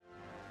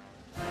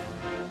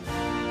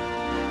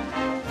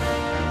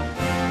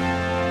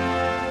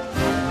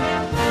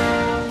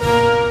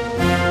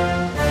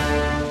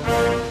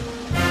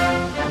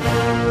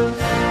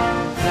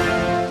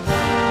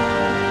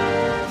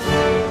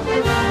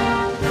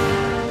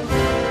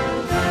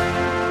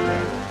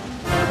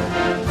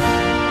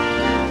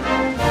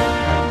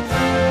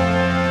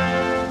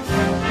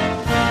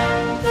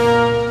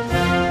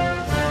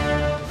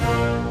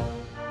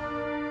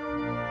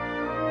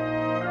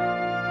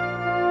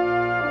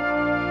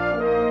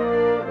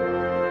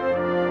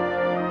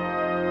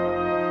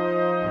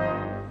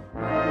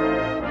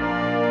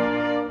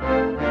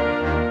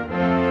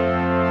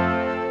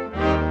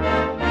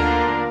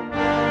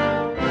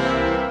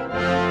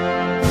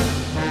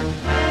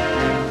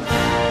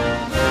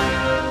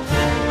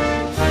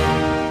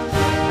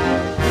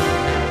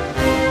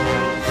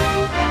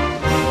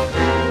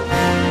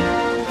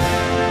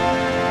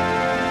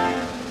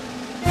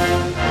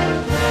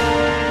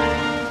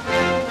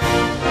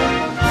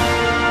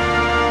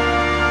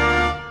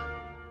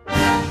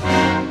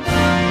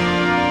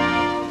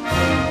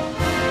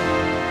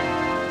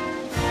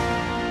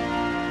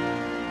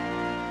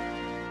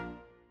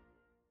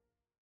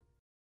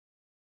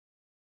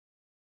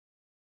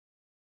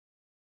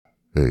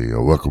Hey,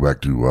 welcome back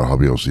to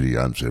Hobbiocity.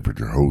 I'm Sanford,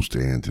 your host,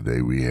 and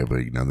today we have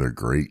another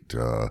great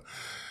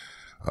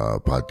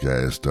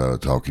podcast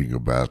talking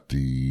about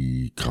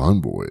the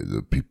convoy,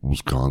 the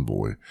People's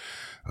Convoy.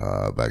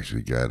 I've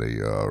actually got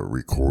a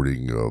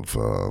recording of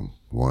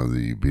one of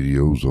the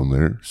videos on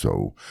there,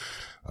 so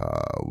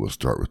we'll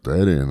start with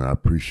that, and I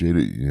appreciate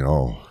it.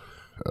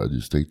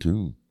 Just stay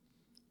tuned.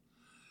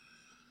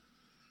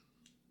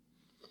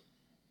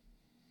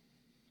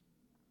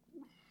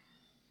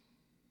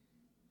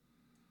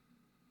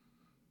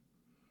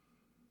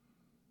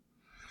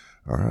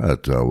 All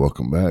right,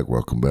 welcome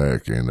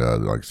back, and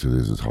like I said,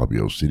 this is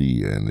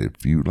Hobbiocity, and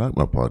if you like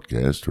my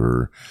podcast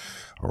or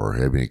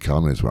have any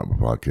comments about my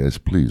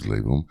podcast, please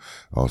leave them.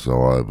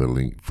 Also, I have a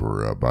link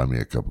for buy me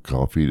a cup of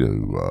coffee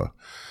or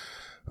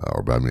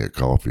buy me a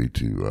coffee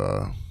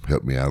to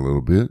help me out a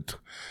little bit.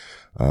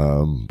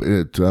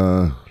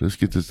 Let's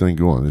get this thing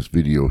going. This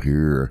video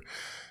here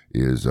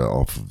is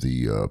off of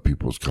the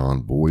People's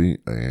Convoy,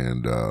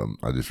 and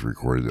I just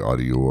recorded the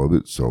audio of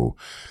it. So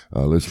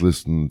let's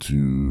listen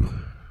to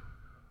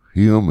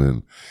him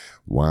and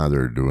why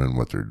they're doing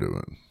what they're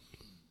doing.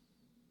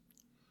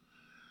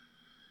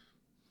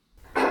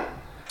 My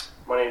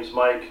name's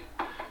Mike,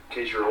 in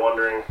case you're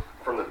wondering,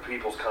 from the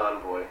People's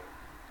Convoy.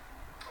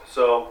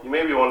 So, you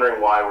may be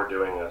wondering why we're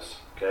doing this,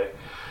 okay?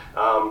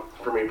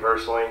 For me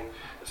personally,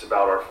 it's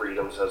about our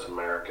freedoms as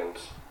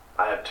Americans.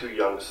 I have two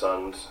young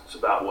sons. It's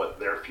about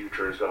what their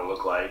future is going to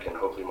look like, and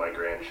hopefully my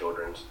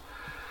grandchildren's.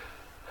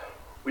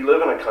 We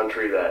live in a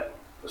country that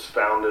was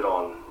founded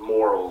on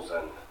morals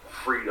and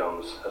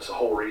freedoms. That's the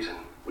whole reason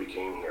we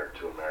came here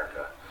to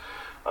America.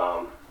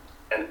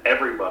 And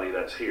everybody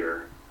that's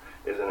here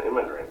is an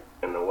immigrant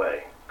in a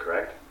way,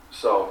 correct?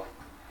 So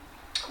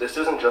this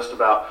isn't just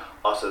about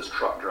us as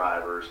truck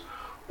drivers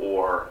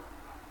or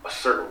a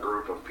certain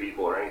group of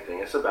people or anything.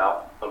 It's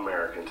about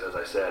Americans, as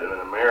I said, and an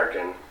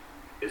American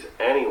is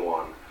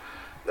anyone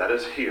that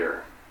is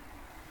here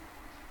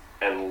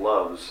and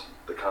loves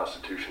the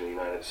Constitution of the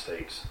United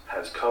States,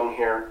 has come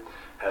here,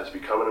 has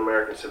become an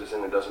American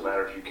citizen. It doesn't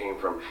matter if you came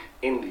from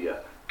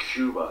India,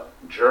 Cuba,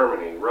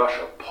 Germany,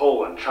 Russia,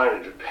 Poland,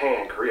 China,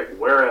 Japan, Korea,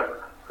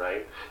 wherever,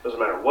 right? Doesn't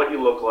matter what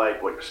you look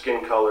like, what your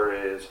skin color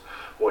is,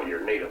 what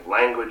your native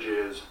language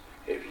is.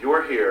 If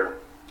you're here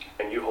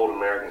and you hold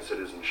American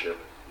citizenship,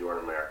 you're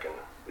an American.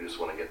 We just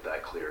want to get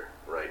that clear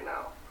right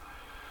now.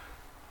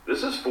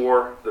 This is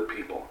for the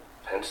people,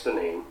 hence the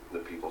name, the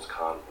People's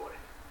Convoy.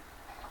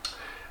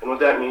 And what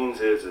that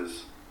means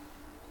is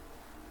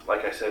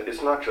like I said,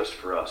 it's not just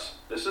for us.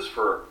 This is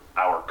for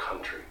our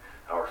country,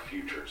 our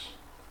futures.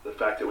 The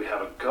fact that we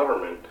have a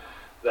government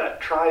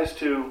that tries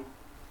to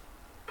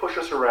push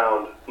us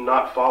around,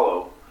 not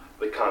follow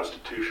the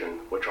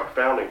Constitution, which our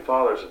founding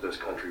fathers of this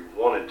country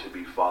wanted to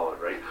be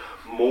followed, right?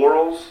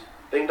 Morals,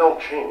 they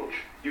don't change.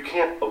 You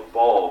can't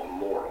evolve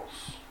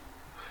morals,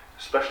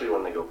 especially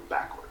when they go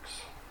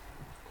backwards.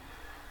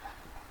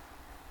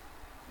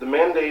 The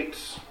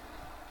mandates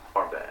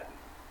are bad.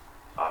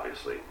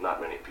 Obviously,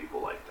 not many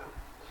people like them.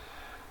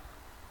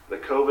 The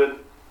COVID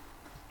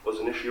was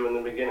an issue in the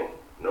beginning.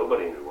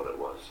 Nobody knew what it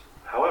was.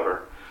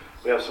 However,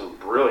 we have some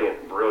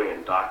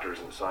brilliant doctors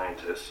and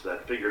scientists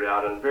that figured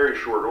out in very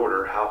short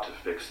order how to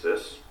fix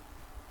this,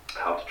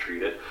 how to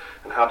treat it,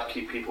 and how to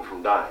keep people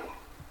from dying.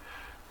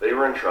 They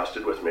were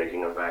entrusted with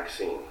making a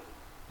vaccine.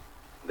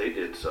 They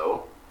did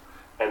so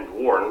and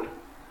warned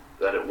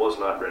that it was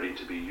not ready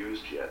to be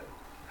used yet.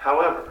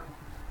 However,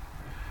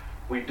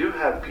 we do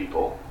have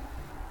people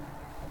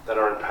that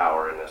are in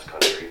power in this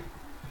country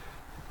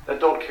that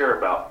don't care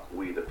about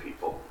we the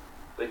people.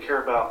 They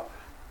care about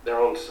their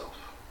own self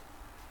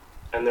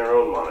and their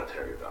own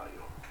monetary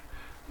value,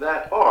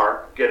 that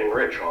are getting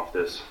rich off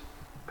this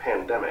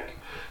pandemic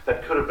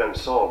that could have been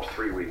solved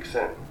 3 weeks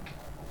in.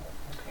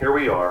 Here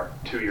we are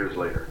 2 years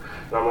later,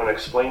 and I'm going to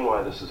explain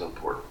why this is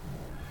important.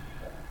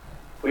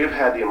 We have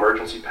had the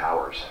emergency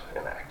powers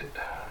enacted,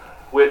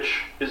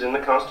 which is in the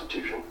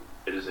Constitution.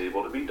 It is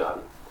able to be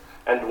done,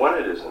 and when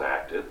it is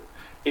enacted,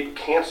 it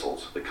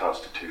cancels the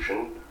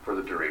Constitution for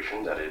the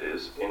duration that it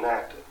is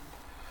enacted.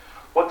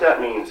 What that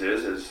means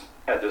is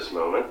at this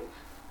moment,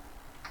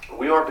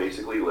 we are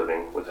basically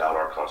living without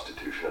our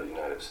Constitution of the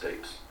United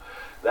States.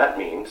 That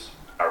means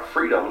our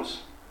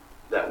freedoms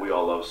that we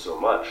all love so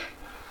much,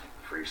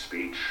 free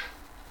speech,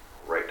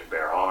 right to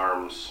bear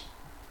arms,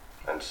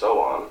 and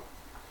so on,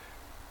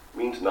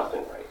 means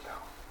nothing right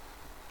now.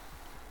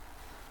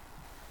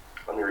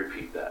 Let me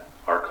repeat that.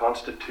 Our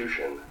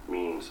Constitution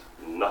means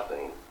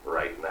nothing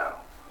right now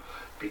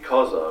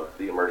because of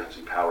the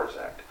Emergency Powers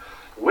Act,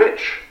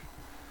 which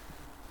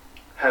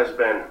has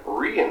been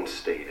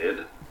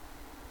reinstated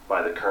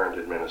by the current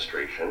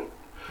administration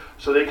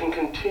so they can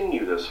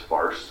continue this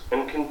farce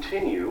and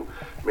continue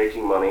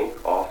making money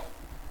off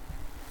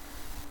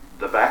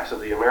the backs of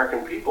the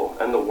American people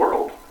and the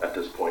world at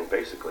this point,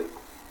 basically.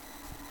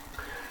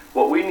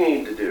 What we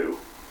need to do,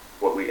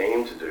 what we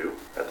aim to do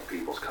at the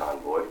People's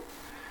Convoy,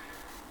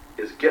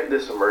 is get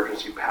this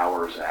Emergency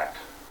Powers Act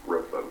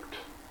revoked.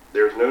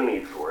 There's no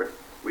need for it.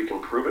 We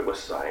can prove it with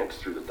science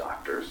through the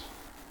doctors,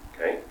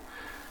 okay?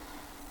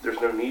 There's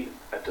no need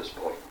at this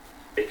point.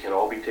 It can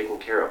all be taken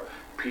care of.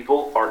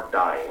 People are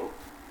dying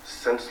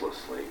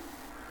senselessly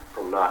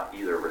from not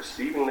either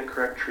receiving the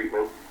correct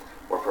treatment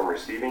or from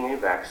receiving a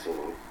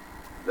vaccine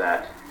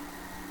that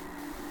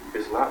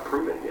is not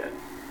proven yet.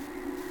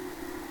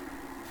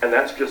 And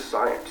that's just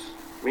science.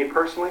 Me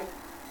personally,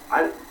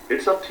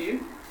 it's up to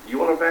you. You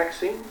want a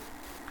vaccine?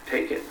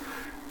 Take it.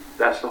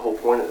 That's the whole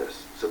point of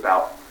this. It's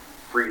about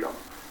freedom.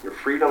 Your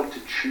freedom to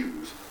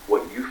choose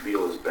what you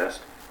feel is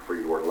best for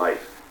your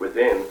life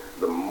within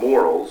the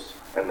morals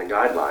and the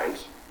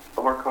guidelines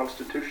of our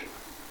Constitution.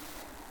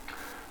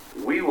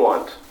 We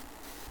want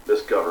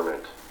this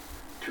government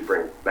to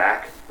bring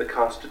back the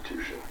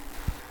Constitution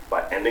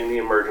by ending the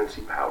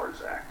Emergency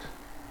Powers Act.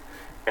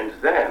 And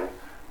then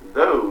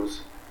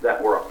those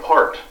that were a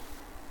part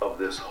of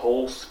this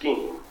whole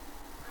scheme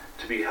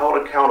to be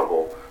held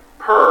accountable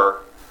per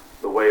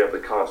the way of the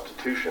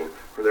Constitution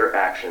for their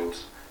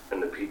actions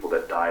and the people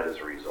that died as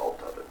a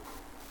result of it.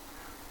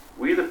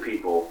 We the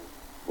people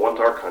want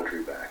our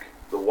country back,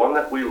 the one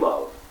that we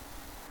love,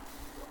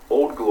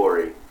 old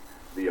glory,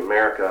 the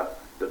America,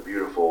 the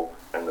beautiful,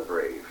 and the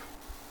brave.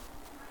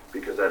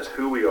 Because that's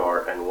who we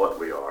are and what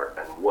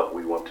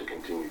we want to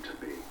continue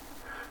to be.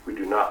 We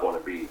do not want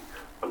to be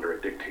under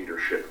a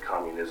dictatorship,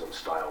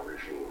 communism-style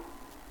regime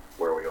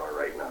where we are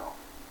right now.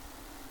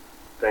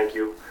 Thank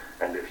you,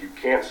 and if you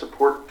can't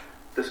support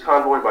this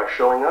convoy by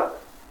showing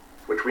up,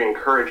 which we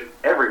encourage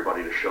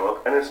everybody to show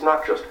up, and it's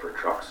not just for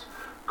trucks,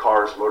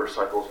 cars,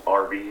 motorcycles,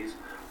 RVs,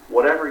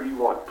 whatever you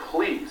want,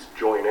 please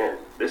join in.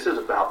 This is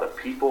about the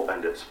people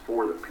and it's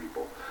for the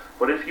people.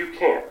 But if you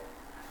can't,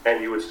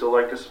 and you would still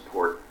like to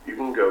support, you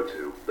can go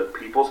to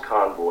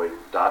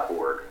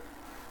thepeoplesconvoy.org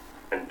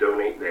and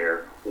donate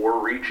there, or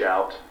reach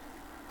out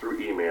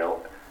through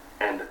email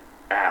and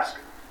ask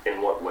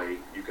in what way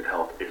you could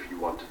help if you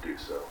want to do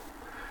so.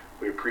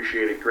 We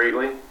appreciate it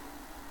greatly.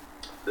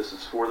 This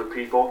is for the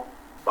people,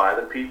 by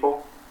the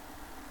people,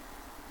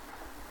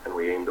 and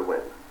we aim to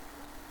win.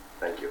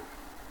 Thank you.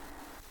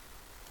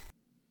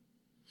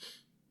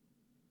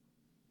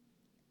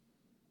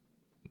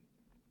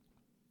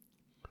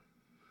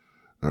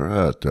 All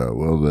right.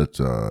 Well, that's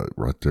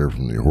right there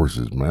from the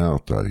horse's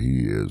mouth.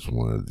 He is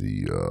one of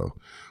the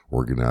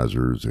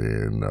organizers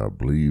and I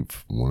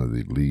believe one of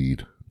the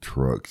lead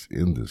trucks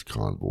in this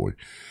convoy.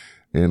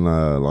 And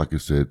like I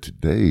said,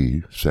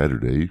 today,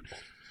 Saturday,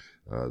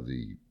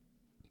 the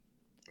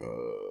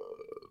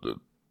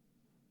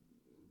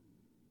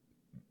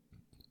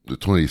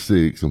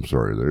 26th, I'm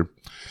sorry there,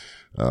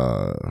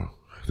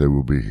 they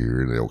will be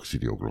here in Elk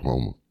City,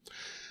 Oklahoma.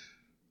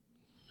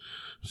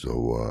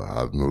 So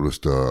I've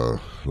noticed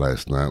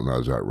last night when I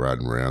was out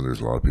riding around,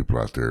 there's a lot of people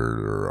out there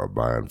that are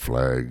buying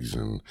flags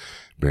and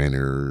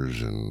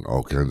banners and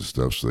all kinds of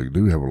stuff. So they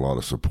do have a lot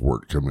of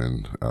support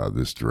coming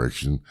this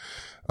direction.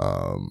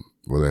 Well,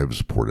 they have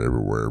support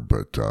everywhere,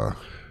 but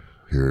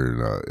here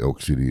in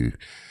Elk City,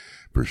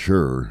 for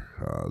sure,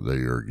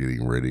 they are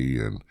getting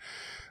ready. And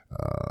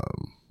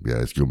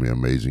yeah, it's going to be an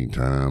amazing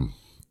time.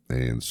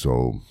 And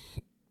so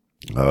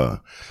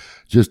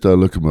just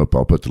look them up.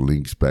 I'll put the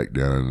links back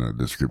down in the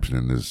description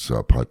in this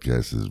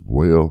podcast as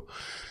well,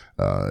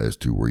 as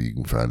to where you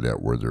can find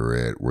out where they're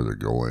at, where they're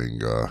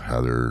going, how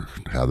they're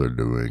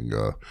doing,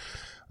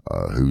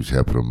 who's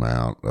helping them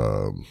out,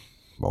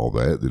 all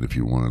that. Then if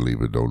you want to leave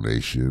a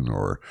donation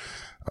or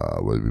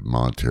whether it be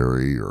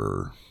monetary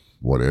or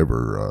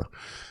whatever,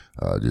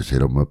 just hit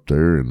them up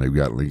there, and they've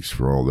got links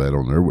for all that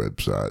on their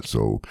website.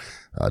 So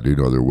I do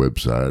know their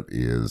website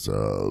is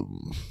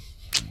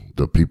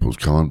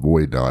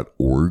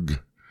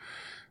thepeoplesconvoy.org,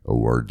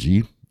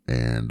 O-R-G,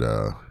 and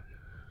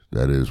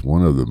that is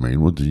one of the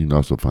main ones. And you can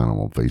also find them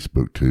on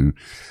Facebook too,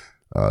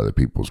 the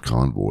People's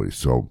Convoy.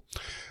 So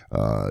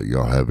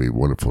y'all have a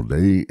wonderful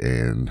day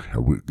and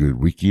a good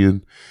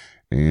weekend,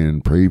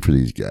 and pray for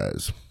these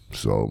guys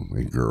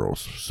and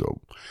girls.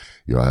 So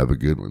y'all have a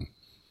good one.